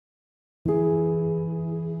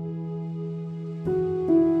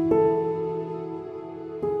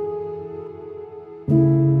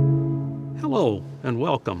and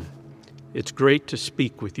welcome. It's great to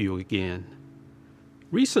speak with you again.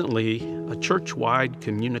 Recently, a church-wide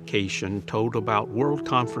communication told about World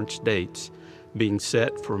Conference dates being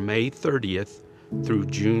set for May 30th through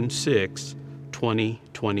June 6,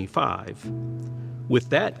 2025. With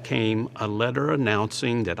that came a letter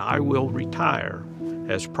announcing that I will retire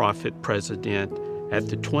as Prophet President at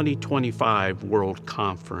the 2025 World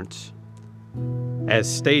Conference. As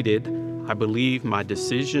stated, I believe my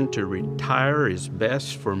decision to retire is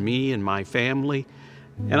best for me and my family,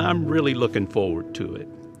 and I'm really looking forward to it.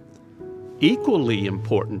 Equally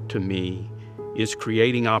important to me is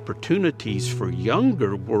creating opportunities for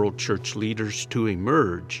younger world church leaders to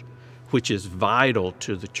emerge, which is vital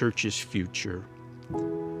to the church's future.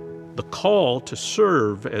 The call to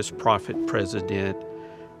serve as Prophet President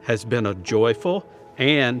has been a joyful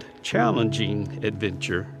and challenging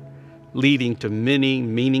adventure, leading to many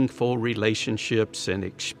meaningful relationships and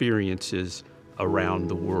experiences around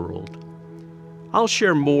the world. I'll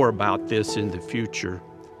share more about this in the future,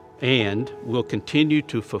 and will continue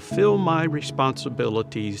to fulfill my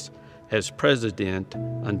responsibilities as president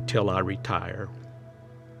until I retire.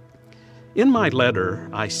 In my letter,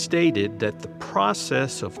 I stated that the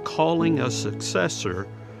process of calling a successor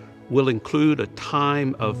will include a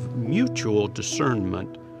time of mutual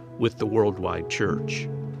discernment with the worldwide church.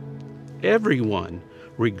 Everyone,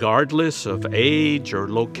 regardless of age or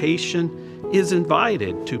location, is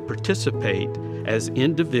invited to participate as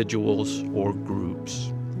individuals or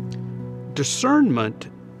groups. Discernment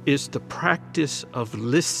is the practice of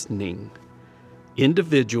listening,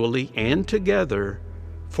 individually and together,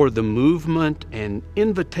 for the movement and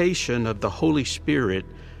invitation of the Holy Spirit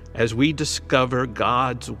as we discover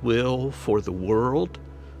God's will for the world,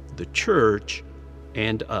 the church,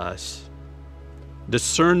 and us.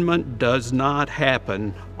 Discernment does not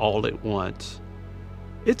happen all at once.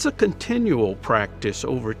 It's a continual practice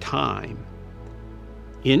over time.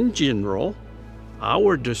 In general,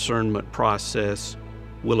 our discernment process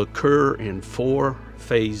will occur in 4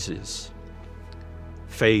 phases.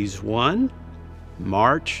 Phase 1,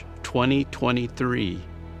 March 2023,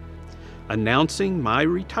 announcing my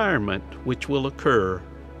retirement, which will occur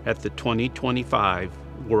at the 2025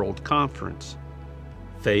 World Conference.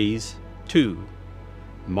 Phase 2,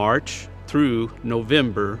 March through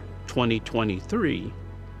November 2023,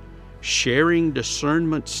 sharing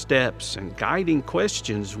discernment steps and guiding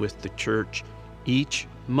questions with the church each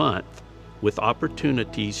month, with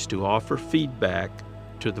opportunities to offer feedback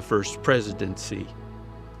to the First Presidency.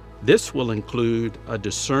 This will include a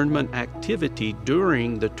discernment activity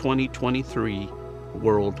during the 2023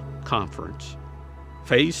 World Conference.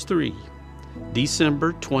 Phase 3,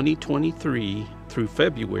 December 2023 through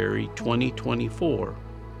February 2024,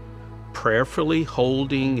 prayerfully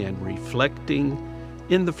holding and reflecting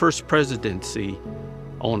in the First Presidency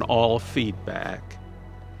on all feedback.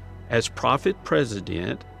 As Prophet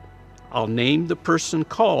President, I'll name the person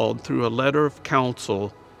called through a letter of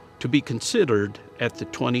counsel to be considered at the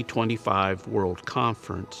 2025 World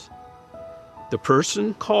Conference. The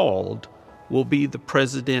person called will be the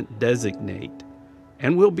President-designate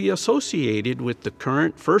and will be associated with the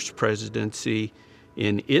current First Presidency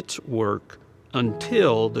in its work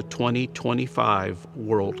until the 2025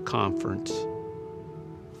 World Conference.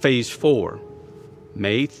 Phase 4,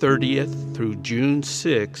 May 30th through June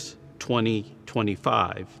 6,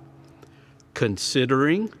 2025,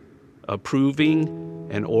 considering, approving,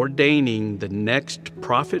 and ordaining the next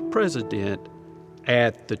Prophet President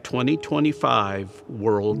at the 2025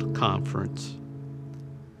 World Conference.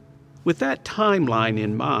 With that timeline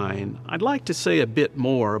in mind, I'd like to say a bit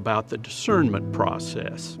more about the discernment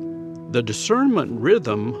process. The discernment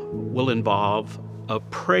rhythm will involve a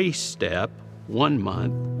pray step 1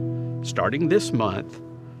 month, starting this month,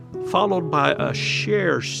 followed by a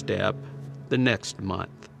share step the next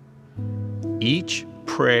month. Each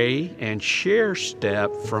pray and share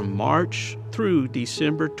step from March through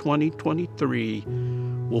December 2023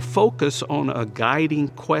 will focus on a guiding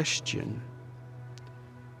question.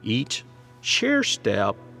 Each share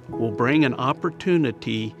step will bring an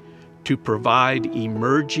opportunity to provide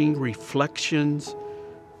emerging reflections,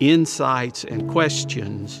 insights, and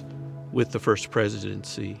questions with the First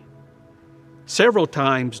Presidency. Several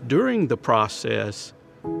times during the process,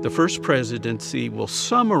 the First Presidency will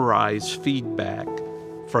summarize feedback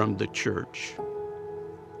from the church.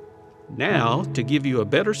 Now, to give you a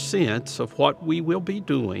better sense of what we will be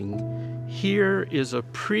doing, here is a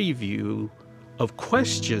preview of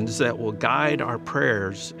questions that will guide our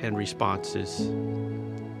prayers and responses.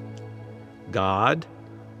 God,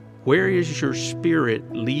 where is your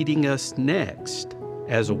Spirit leading us next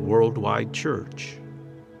as a worldwide church?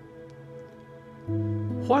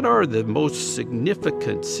 What are the most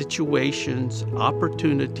significant situations,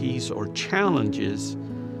 opportunities, or challenges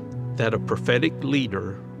that a prophetic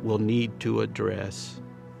leader will need to address?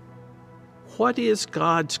 What is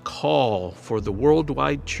God's call for the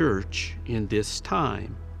worldwide church in this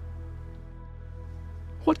time?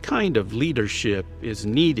 What kind of leadership is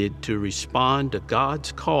needed to respond to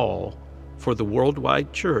God's call for the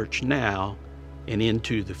worldwide church now and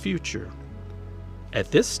into the future?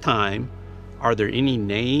 At this time, are there any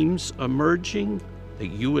names emerging that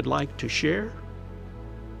you would like to share?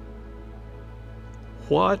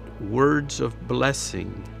 What words of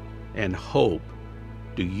blessing and hope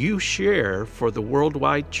do you share for the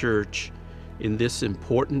worldwide church in this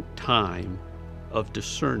important time of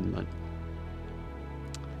discernment?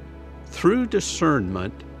 Through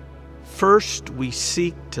discernment, first we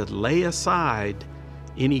seek to lay aside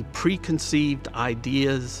any preconceived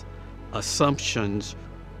ideas, assumptions,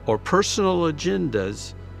 or personal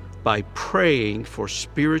agendas by praying for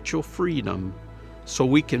spiritual freedom so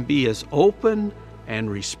we can be as open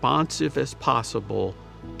and responsive as possible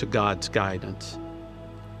to God's guidance.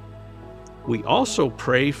 We also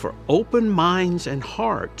pray for open minds and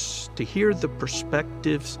hearts to hear the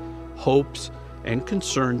perspectives, hopes, and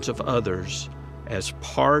concerns of others as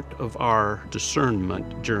part of our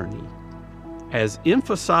discernment journey. As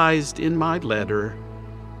emphasized in my letter,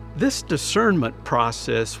 this discernment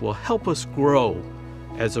process will help us grow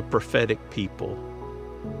as a prophetic people,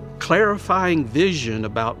 clarifying vision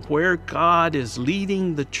about where God is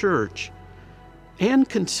leading the church and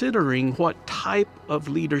considering what type of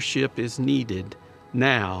leadership is needed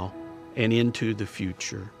now and into the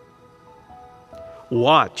future.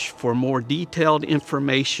 Watch for more detailed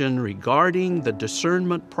information regarding the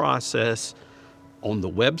discernment process on the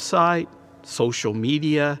website, social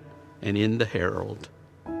media, and in the Herald.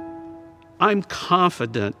 I'm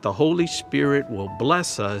confident the Holy Spirit will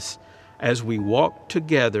bless us as we walk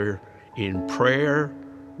together in prayer,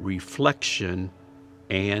 reflection,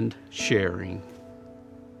 and sharing.